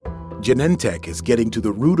Genentech is getting to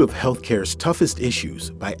the root of healthcare's toughest issues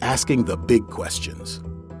by asking the big questions.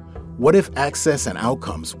 What if access and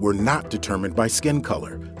outcomes were not determined by skin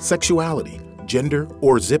color, sexuality, gender,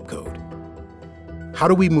 or zip code? How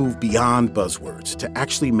do we move beyond buzzwords to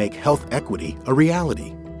actually make health equity a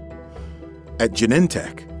reality? At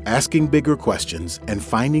Genentech, asking bigger questions and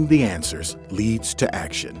finding the answers leads to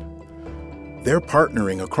action. They're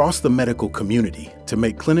partnering across the medical community to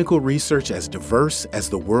make clinical research as diverse as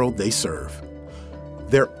the world they serve.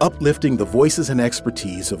 They're uplifting the voices and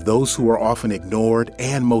expertise of those who are often ignored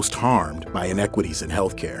and most harmed by inequities in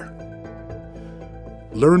healthcare.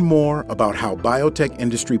 Learn more about how biotech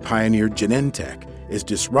industry pioneer Genentech is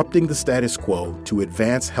disrupting the status quo to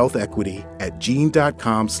advance health equity at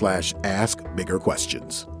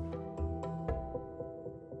gene.com/askbiggerquestions.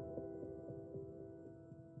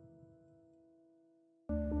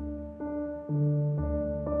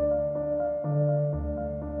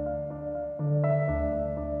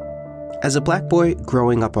 As a black boy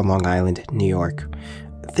growing up on Long Island, New York,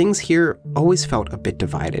 things here always felt a bit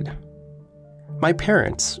divided. My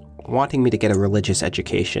parents, wanting me to get a religious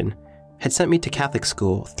education, had sent me to Catholic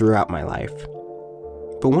school throughout my life.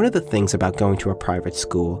 But one of the things about going to a private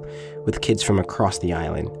school with kids from across the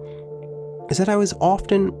island is that I was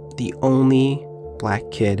often the only black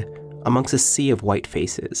kid amongst a sea of white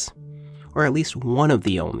faces, or at least one of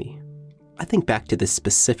the only. I think back to this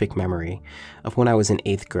specific memory of when I was in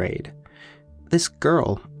 8th grade. This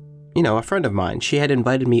girl, a friend of mine, she had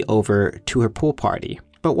invited me over to her pool party.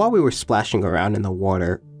 But while we were splashing around in the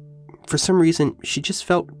water, for some reason, she just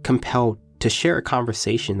felt compelled to share a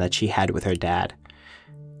conversation that she had with her dad.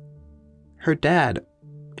 Her dad,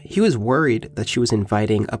 he was worried that she was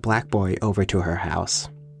inviting a black boy over to her house.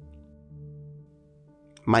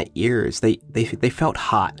 My ears, they felt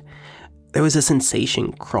hot. There was a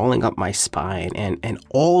sensation crawling up my spine, and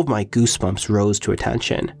all of my goosebumps rose to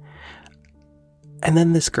attention. And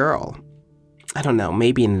then this girl, I don't know,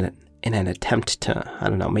 maybe in an attempt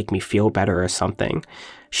to, make me feel better or something,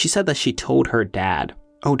 she said that she told her dad,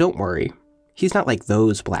 "Oh, don't worry, he's not like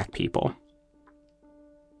those black people."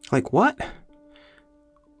 Like, what?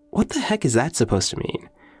 What the heck is that supposed to mean?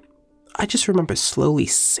 I just remember slowly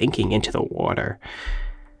sinking into the water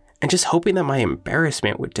and just hoping that my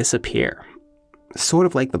embarrassment would disappear, sort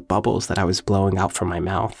of like the bubbles that I was blowing out from my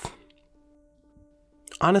mouth.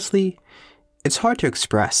 Honestly, it's hard to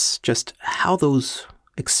express just how those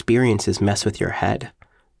experiences mess with your head,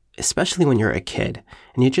 especially when you're a kid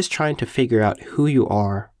and you're just trying to figure out who you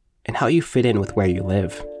are and how you fit in with where you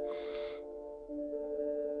live.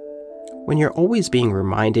 When you're always being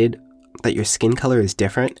reminded that your skin color is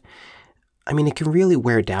different, it can really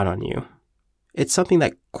wear down on you. It's something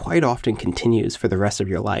that quite often continues for the rest of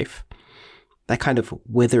your life. That kind of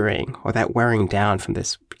withering or that wearing down from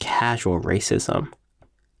this casual racism.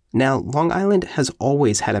 Now, Long Island has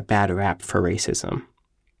always had a bad rap for racism.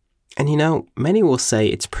 And many will say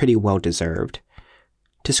it's pretty well deserved.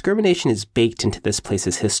 Discrimination is baked into this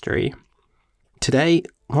place's history. Today,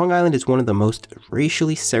 Long Island is one of the most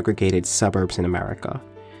racially segregated suburbs in America.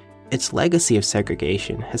 Its legacy of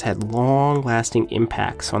segregation has had long-lasting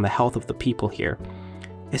impacts on the health of the people here,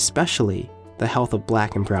 especially the health of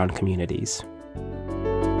Black and brown communities.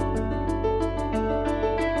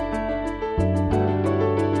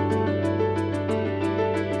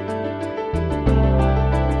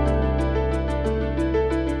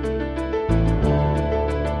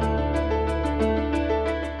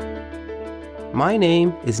 My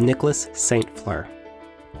name is Nicholas St. Fleur.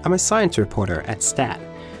 I'm a science reporter at STAT,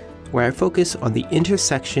 where I focus on the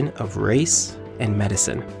intersection of race and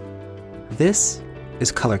medicine. This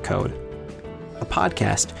is Color Code, a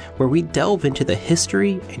podcast where we delve into the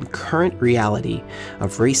history and current reality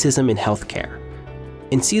of racism in healthcare.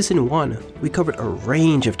 In Season 1, we covered a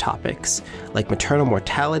range of topics like maternal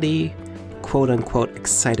mortality, quote-unquote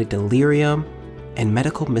excited delirium, and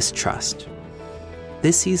medical mistrust.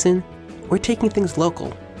 This season, we're taking things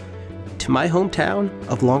local, to my hometown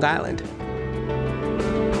of Long Island.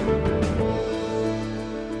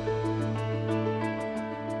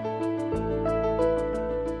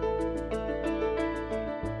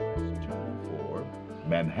 For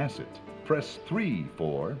Manhasset, press 3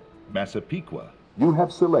 for Massapequa. You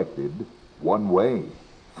have selected one way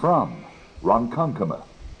from Ronkonkoma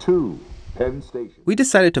to Penn Station. We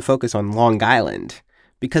decided to focus on Long Island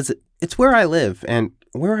because it's where I live and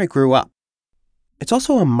where I grew up. It's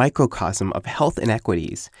also a microcosm of health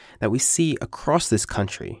inequities that we see across this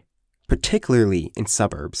country, particularly in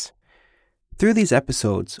suburbs. Through these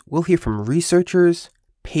episodes, we'll hear from researchers,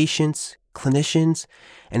 patients, clinicians,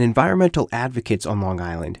 and environmental advocates on Long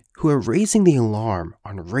Island who are raising the alarm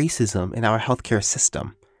on racism in our healthcare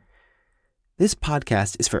system. This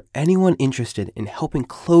podcast is for anyone interested in helping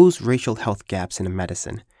close racial health gaps in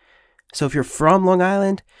medicine. So if you're from Long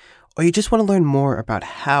Island, or you just want to learn more about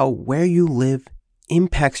how where you live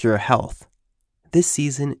impacts your health, this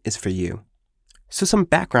season is for you. So some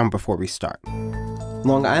background before we start.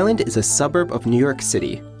 Long Island is a suburb of New York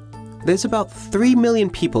City. There's about 3 million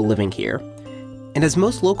people living here. And as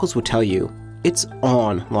most locals will tell you, it's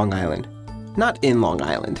on Long Island, not in Long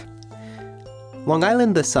Island. Long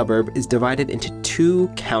Island, the suburb, is divided into 2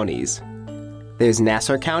 counties. There's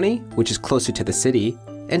Nassau County, which is closer to the city,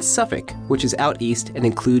 and Suffolk, which is out east and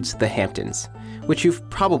includes the Hamptons, which you've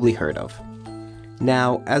probably heard of.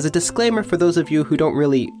 Now, as a disclaimer for those of you who don't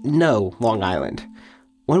really know Long Island,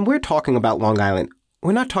 when we're talking about Long Island,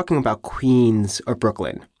 we're not talking about Queens or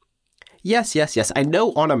Brooklyn. Yes, I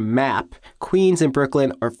know on a map, Queens and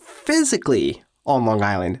Brooklyn are physically on Long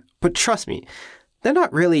Island, but trust me, they're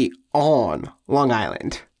not really on Long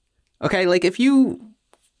Island. Okay, like if you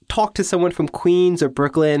talk to someone from Queens or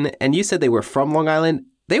Brooklyn and you said they were from Long Island,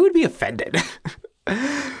 they would be offended.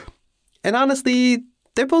 And honestly,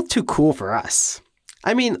 they're both too cool for us.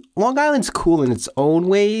 I mean, Long Island's cool in its own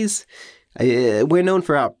ways. We're known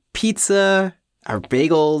for our pizza, our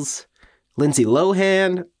bagels, Lindsay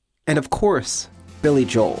Lohan, and of course, Billy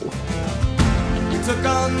Joel. We took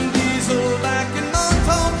on Diesel back in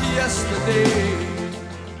Montauk yesterday.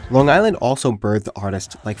 Long Island also birthed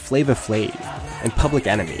artists like Flavor Flav and Public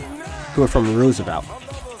Enemy, who are from Roosevelt.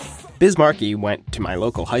 Biz Markie went to my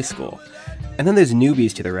local high school. And then there's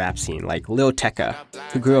newbies to the rap scene like Lil Tecca,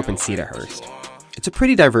 who grew up in Cedarhurst. It's a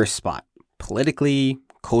pretty diverse spot, politically,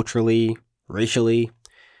 culturally, racially.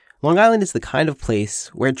 Long Island is the kind of place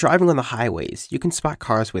where driving on the highways, you can spot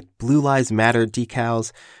cars with Blue Lives Matter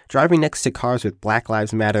decals, driving next to cars with Black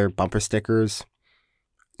Lives Matter bumper stickers.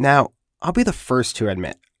 Now, I'll be the first to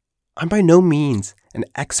admit, I'm by no means an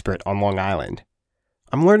expert on Long Island.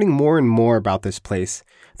 I'm learning more and more about this place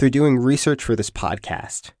through doing research for this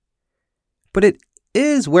podcast. But it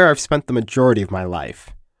is where I've spent the majority of my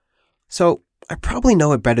life. So I probably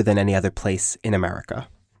know it better than any other place in America.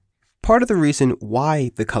 Part of the reason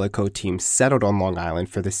why the Color Code team settled on Long Island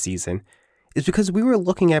for this season is because we were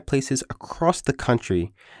looking at places across the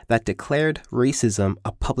country that declared racism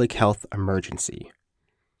a public health emergency.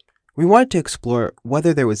 We wanted to explore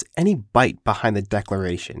whether there was any bite behind the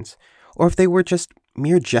declarations, or if they were just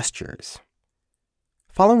mere gestures.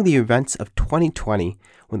 Following the events of 2020,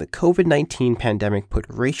 when the COVID-19 pandemic put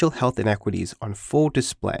racial health inequities on full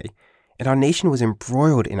display, and our nation was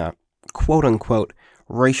embroiled in a quote-unquote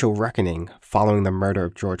racial reckoning following the murder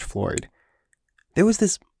of George Floyd, there was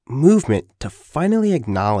this movement to finally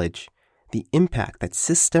acknowledge the impact that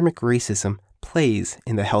systemic racism plays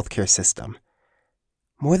in the healthcare system.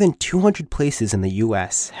 More than 200 places in the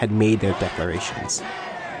U.S. had made their declarations.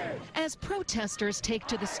 As protesters take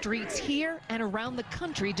to the streets here and around the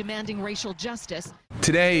country demanding racial justice.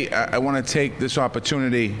 Today, I want to take this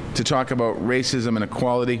opportunity to talk about racism and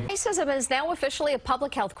equality. Racism is now officially a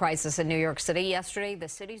public health crisis in New York City. Yesterday, the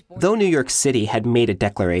city's board... Though New York City had made a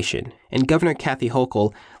declaration, and Governor Kathy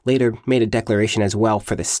Hochul later made a declaration as well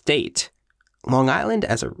for the state, Long Island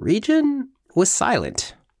as a region was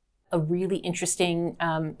silent. A really interesting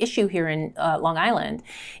issue here in Long Island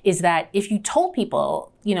is that if you told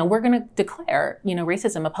people, we're going to declare,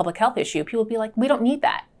 racism a public health issue, people would be like, we don't need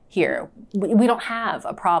that here. We don't have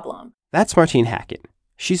a problem. That's Martine Hackett.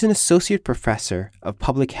 She's an associate professor of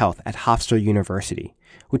public health at Hofstra University,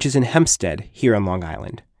 which is in Hempstead here on Long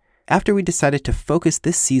Island. After we decided to focus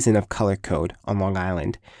this season of Color Code on Long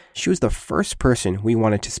Island, she was the first person we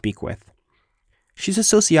wanted to speak with. She's a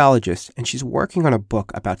sociologist, and she's working on a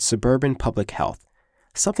book about suburban public health,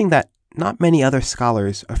 something that not many other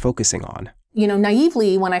scholars are focusing on.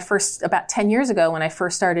 Naively, about 10 years ago, when I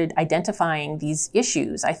first started identifying these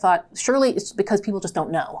issues, I thought, surely it's because people just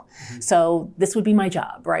don't know. Mm-hmm. So this would be my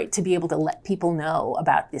job, right, to be able to let people know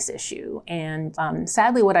about this issue. And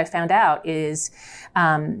sadly, what I found out is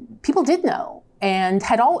people did know. And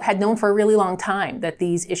had known for a really long time that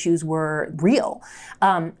these issues were real.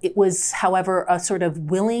 It was, however, a sort of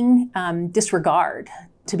willing disregard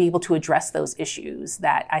to be able to address those issues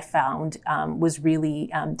that I found was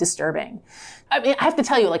really disturbing. I mean, I have to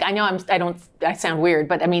tell you, I know I sound weird,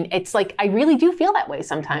 but I mean, it's like I really do feel that way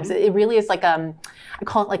sometimes. Mm-hmm. It really is like I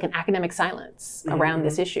call it like an academic silence around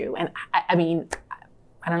this issue, and I mean,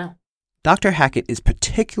 I don't know. Dr. Hackett is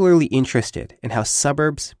particularly interested in how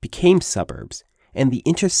suburbs became suburbs and the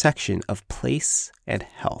intersection of place and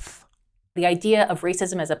health. The idea of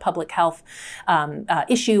racism as a public health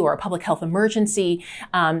issue or a public health emergency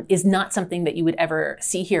is not something that you would ever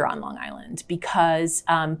see here on Long Island, because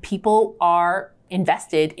people are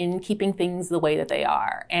invested in keeping things the way that they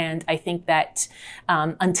are. And I think that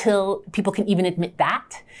until people can even admit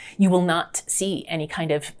that, you will not see any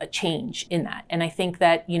kind of a change in that. And I think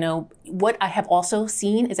that, what I have also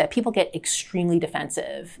seen is that people get extremely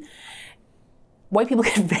defensive. White people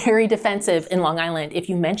get very defensive in Long Island if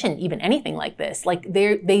you mention even anything like this. Like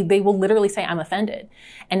they will literally say, I'm offended,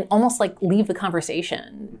 and almost like leave the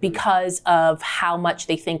conversation because of how much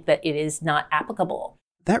they think that it is not applicable.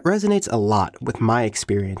 That resonates a lot with my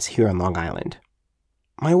experience here on Long Island.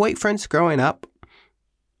 My white friends growing up,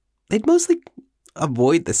 they'd mostly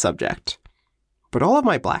avoid the subject. But all of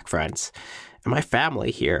my black friends and my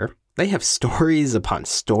family here, they have stories upon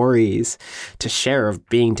stories to share of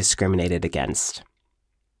being discriminated against.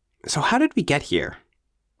 So how did we get here?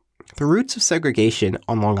 The roots of segregation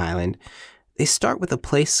on Long Island, they start with a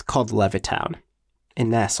place called Levittown in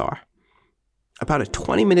Nassau. About a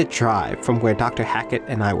 20-minute drive from where Dr. Hackett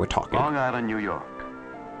and I were talking. Long Island, New York,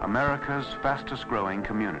 America's fastest growing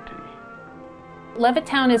community.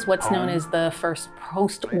 Levittown is what's known as the first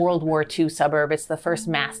post-World War II suburb. It's the first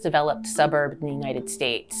mass-developed suburb in the United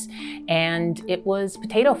States. And it was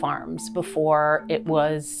potato farms before it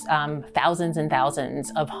was thousands and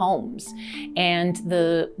thousands of homes. And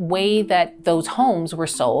the way that those homes were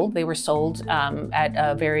sold, they were sold at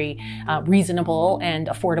a very reasonable and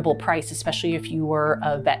affordable price, especially if you were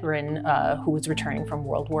a veteran who was returning from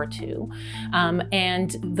World War II.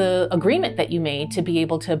 And the agreement that you made to be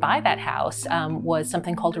able to buy that house was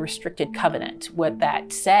something called a restricted covenant, what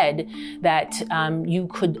that said that you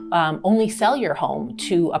could only sell your home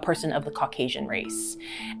to a person of the Caucasian race.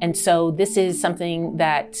 And so this is something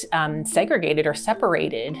that segregated or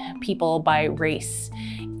separated people by race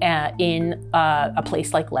in a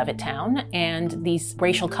place like Levittown. And these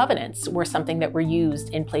racial covenants were something that were used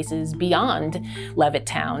in places beyond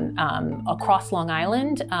Levittown, across Long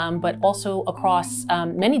Island, but also across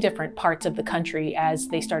many different parts of the country as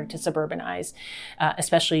they started to suburbanize,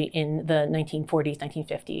 especially in the 1940s,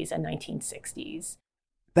 1950s, and 1960s.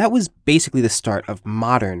 That was basically the start of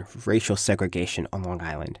modern racial segregation on Long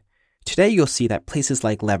Island. Today you'll see that places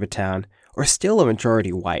like Levittown are still a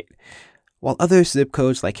majority white, while other zip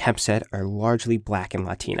codes like Hempstead are largely black and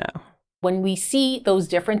Latino. When we see those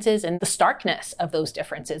differences and the starkness of those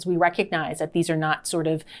differences, we recognize that these are not sort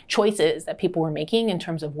of choices that people were making in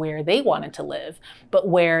terms of where they wanted to live, but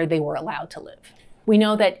where they were allowed to live. We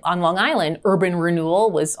know that on Long Island, urban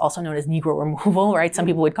renewal was also known as Negro removal, right? Some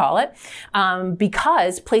people would call it,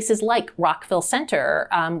 because places like Rockville Center,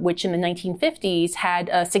 which in the 1950s had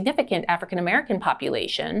a significant African-American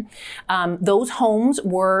population, those homes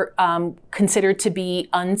were considered to be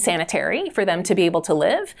unsanitary for them to be able to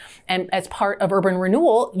live. And as part of urban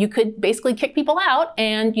renewal, you could basically kick people out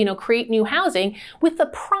and, create new housing with the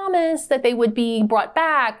promise that they would be brought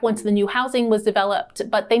back once the new housing was developed,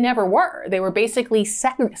 but they never were. They were basically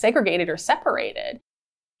segregated or separated.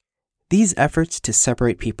 These efforts to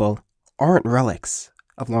separate people aren't relics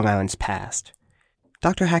of Long Island's past.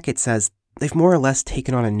 Dr. Hackett says they've more or less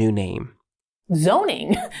taken on a new name.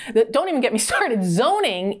 Zoning, don't even get me started.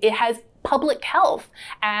 Zoning, it has public health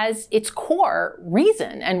as its core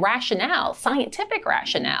reason and rationale, scientific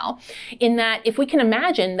rationale, in that if we can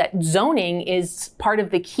imagine that zoning is part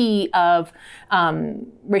of the key of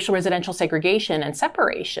racial residential segregation and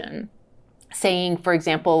separation, saying, for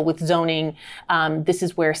example, with zoning, this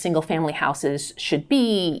is where single family houses should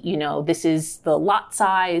be, this is the lot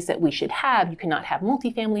size that we should have. You cannot have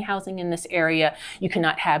multifamily housing in this area. You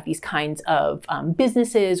cannot have these kinds of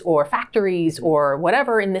businesses or factories or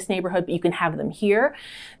whatever in this neighborhood, but you can have them here.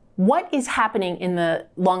 What is happening in the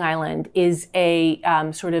Long Island is a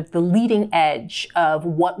sort of the leading edge of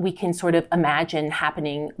what we can sort of imagine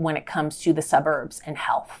happening when it comes to the suburbs and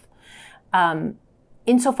health.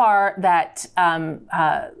 Insofar that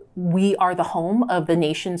we are the home of the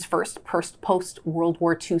nation's first post-World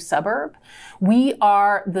War II suburb, we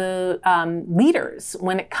are the leaders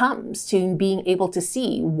when it comes to being able to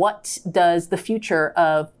see what does the future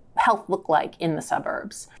of health look like in the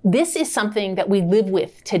suburbs. This is something that we live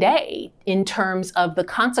with today in terms of the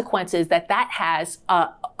consequences that has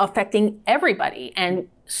affecting everybody. And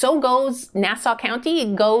so goes Nassau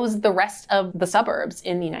County, goes the rest of the suburbs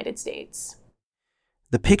in the United States.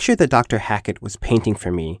 The picture that Dr. Hackett was painting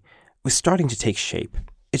for me was starting to take shape.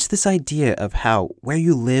 It's this idea of how where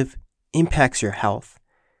you live impacts your health.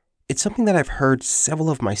 It's something that I've heard several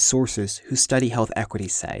of my sources who study health equity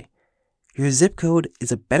say. Your zip code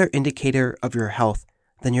is a better indicator of your health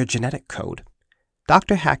than your genetic code.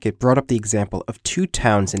 Dr. Hackett brought up the example of two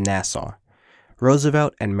towns in Nassau,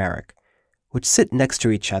 Roosevelt and Merrick, which sit next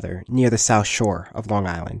to each other near the South Shore of Long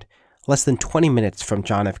Island, less than 20 minutes from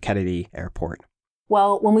John F. Kennedy Airport.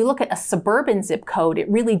 Well, when we look at a suburban zip code, it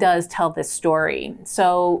really does tell this story.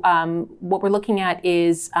 So what we're looking at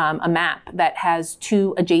is a map that has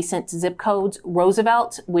two adjacent zip codes,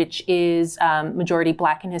 Roosevelt, which is majority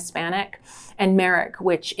Black and Hispanic, and Merrick,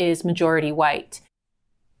 which is majority white.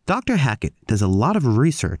 Dr. Hackett does a lot of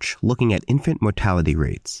research looking at infant mortality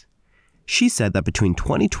rates. She said that between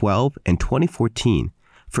 2012 and 2014,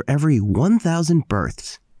 for every 1,000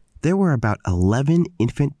 births, there were about 11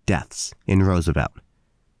 infant deaths in Roosevelt.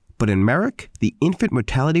 But in Merrick, the infant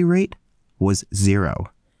mortality rate was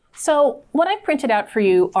 0. So what I've printed out for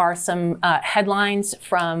you are some headlines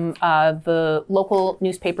from the local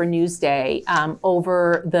newspaper Newsday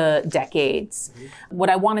over the decades. What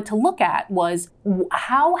I wanted to look at was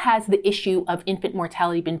how has the issue of infant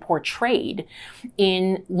mortality been portrayed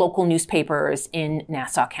in local newspapers in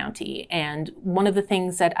Nassau County. And one of the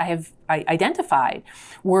things that I identified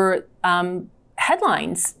were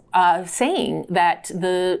headlines saying that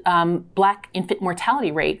the Black infant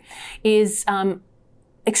mortality rate is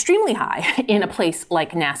extremely high in a place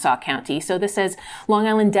like Nassau County. So this says Long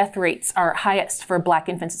Island death rates are highest for Black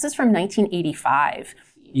infants. This is from 1985.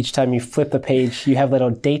 Each time you flip the page, you have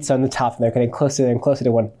little dates on the top, and they're getting closer and closer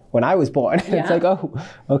to when I was born. Yeah. It's like, oh,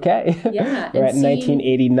 okay. Yeah. We're at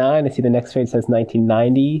 1989. I see the next page says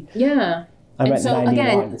 1990. Yeah. I'm and so 91.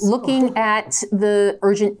 Again, looking at the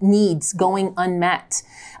urgent needs going unmet.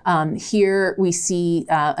 Here we see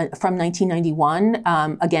from 1991,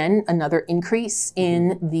 again, another increase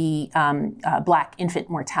in the Black infant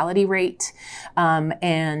mortality rate.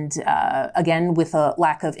 And again, with a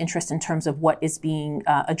lack of interest in terms of what is being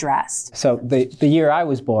addressed. So the year I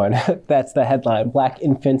was born, that's the headline, Black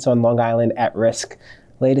infants on Long Island at risk.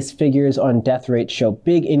 Latest figures on death rate show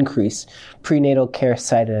big increase. Prenatal care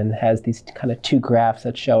cited and has these kind of two graphs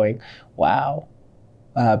that's showing, wow,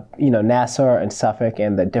 Nassau and Suffolk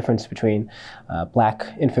and the difference between Black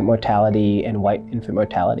infant mortality and white infant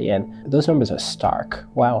mortality. And those numbers are stark.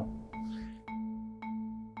 Wow.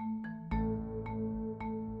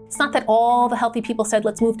 It's not that all the healthy people said,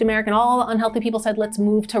 let's move to Merrick, and all the unhealthy people said, let's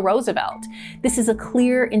move to Roosevelt. This is a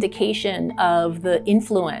clear indication of the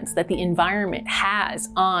influence that the environment has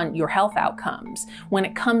on your health outcomes. When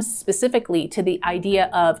it comes specifically to the idea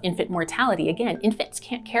of infant mortality, again, infants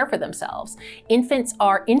can't care for themselves. Infants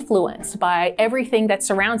are influenced by everything that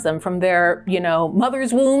surrounds them, from their,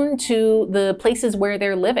 mother's womb to the places where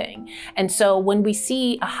they're living. And so when we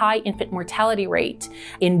see a high infant mortality rate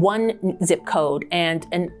in one zip code and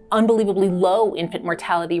an unbelievably low infant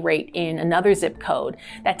mortality rate in another zip code,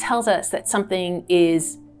 that tells us that something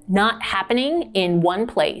is not happening in one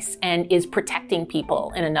place and is protecting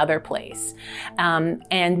people in another place.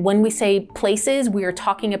 And when we say places, we are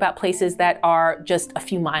talking about places that are just a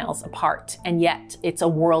few miles apart, and yet it's a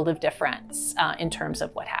world of difference in terms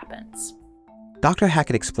of what happens. Dr.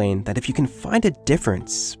 Hackett explained that if you can find a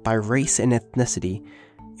difference by race and ethnicity,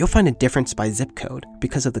 you'll find a difference by zip code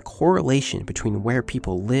because of the correlation between where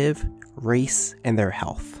people live, race, and their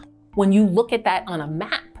health. When you look at that on a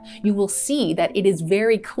map, you will see that it is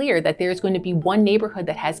very clear that there's going to be one neighborhood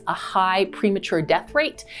that has a high premature death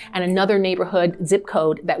rate and another neighborhood zip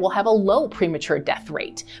code that will have a low premature death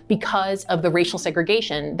rate because of the racial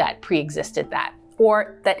segregation that pre-existed that,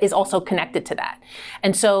 or that is also connected to that.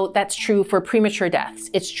 And so that's true for premature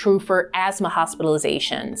deaths. It's true for asthma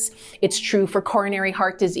hospitalizations. It's true for coronary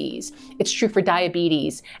heart disease. It's true for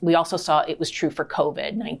diabetes. We also saw it was true for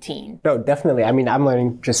COVID-19. No, definitely. I mean, I'm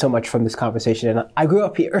learning just so much from this conversation, and I grew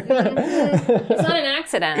up here. It's not an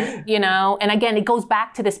accident, And again, it goes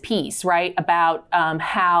back to this piece, right, about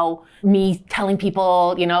how me telling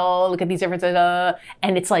people, look at these differences,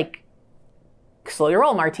 and it's like, slow your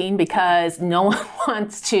roll, Martine, because no one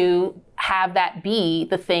wants to have that be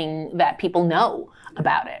the thing that people know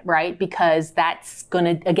about it, right? Because that's going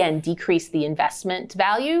to, again, decrease the investment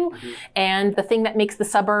value. Mm-hmm. And the thing that makes the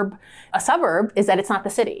suburb a suburb is that it's not the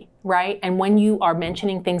city, right? And when you are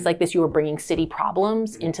mentioning things like this, you are bringing city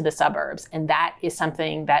problems into the suburbs. And that is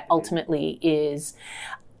something that ultimately is,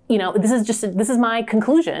 this is my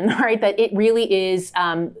conclusion, right? That it really is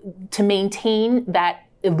to maintain that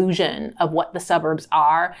illusion of what the suburbs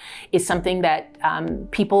are is something that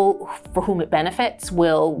people for whom it benefits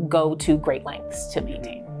will go to great lengths to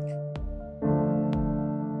maintain.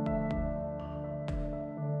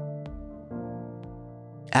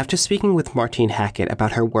 After speaking with Martine Hackett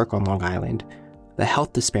about her work on Long Island, the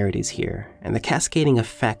health disparities here, and the cascading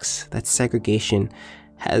effects that segregation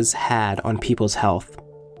has had on people's health,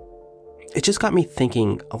 it just got me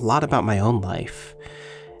thinking a lot about my own life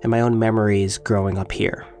and my own memories growing up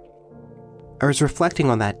here. I was reflecting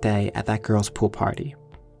on that day at that girls' pool party.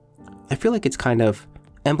 I feel like it's kind of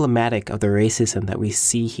emblematic of the racism that we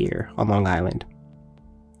see here on Long Island.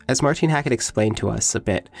 As Martine Hackett explained to us a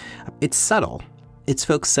bit, it's subtle. It's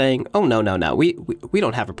folks saying, oh, no, we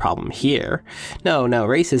don't have a problem here. No,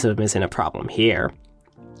 racism isn't a problem here.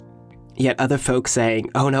 Yet other folks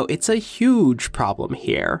saying, oh no, it's a huge problem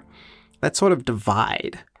here. That sort of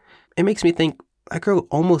divide. It makes me think that girl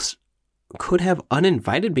almost could have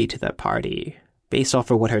uninvited me to that party based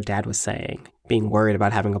off of what her dad was saying, being worried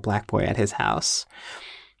about having a black boy at his house.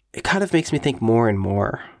 It kind of makes me think more and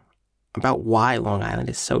more about why Long Island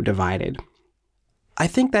is so divided. I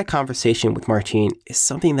think that conversation with Martine is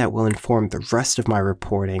something that will inform the rest of my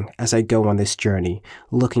reporting as I go on this journey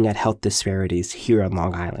looking at health disparities here on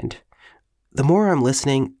Long Island. The more I'm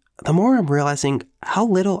listening, the more I'm realizing how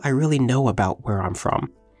little I really know about where I'm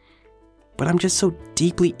from. But I'm just so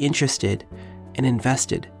deeply interested and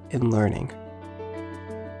invested in learning.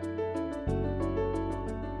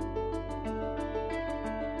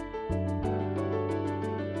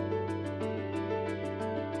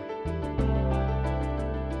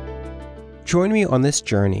 Join me on this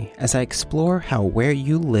journey as I explore how where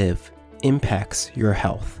you live impacts your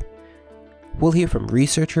health. We'll hear from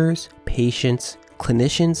researchers, patients,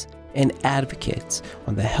 clinicians, and advocates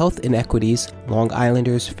on the health inequities Long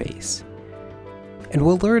Islanders face. And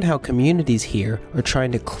we'll learn how communities here are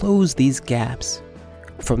trying to close these gaps,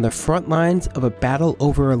 from the front lines of a battle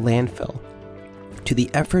over a landfill to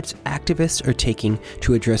the efforts activists are taking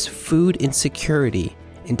to address food insecurity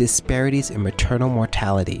and disparities in maternal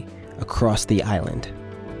mortality across the island.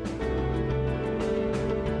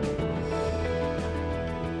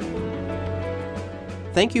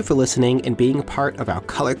 Thank you for listening and being a part of our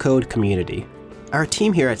Color Code community. Our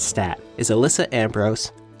team here at STAT is Alyssa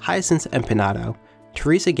Ambrose, Hyacinth Empinado,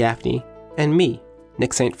 Teresa Gaffney, and me,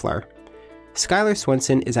 Nick St. Fleur. Skylar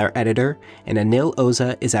Swenson is our editor, and Anil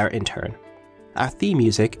Oza is our intern. Our theme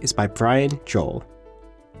music is by Brian Joel.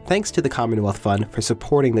 Thanks to the Commonwealth Fund for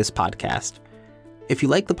supporting this podcast. If you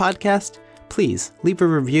like the podcast, please leave a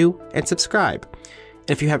review and subscribe.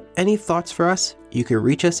 And if you have any thoughts for us, you can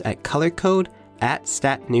reach us at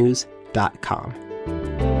colorcode@statnews.com.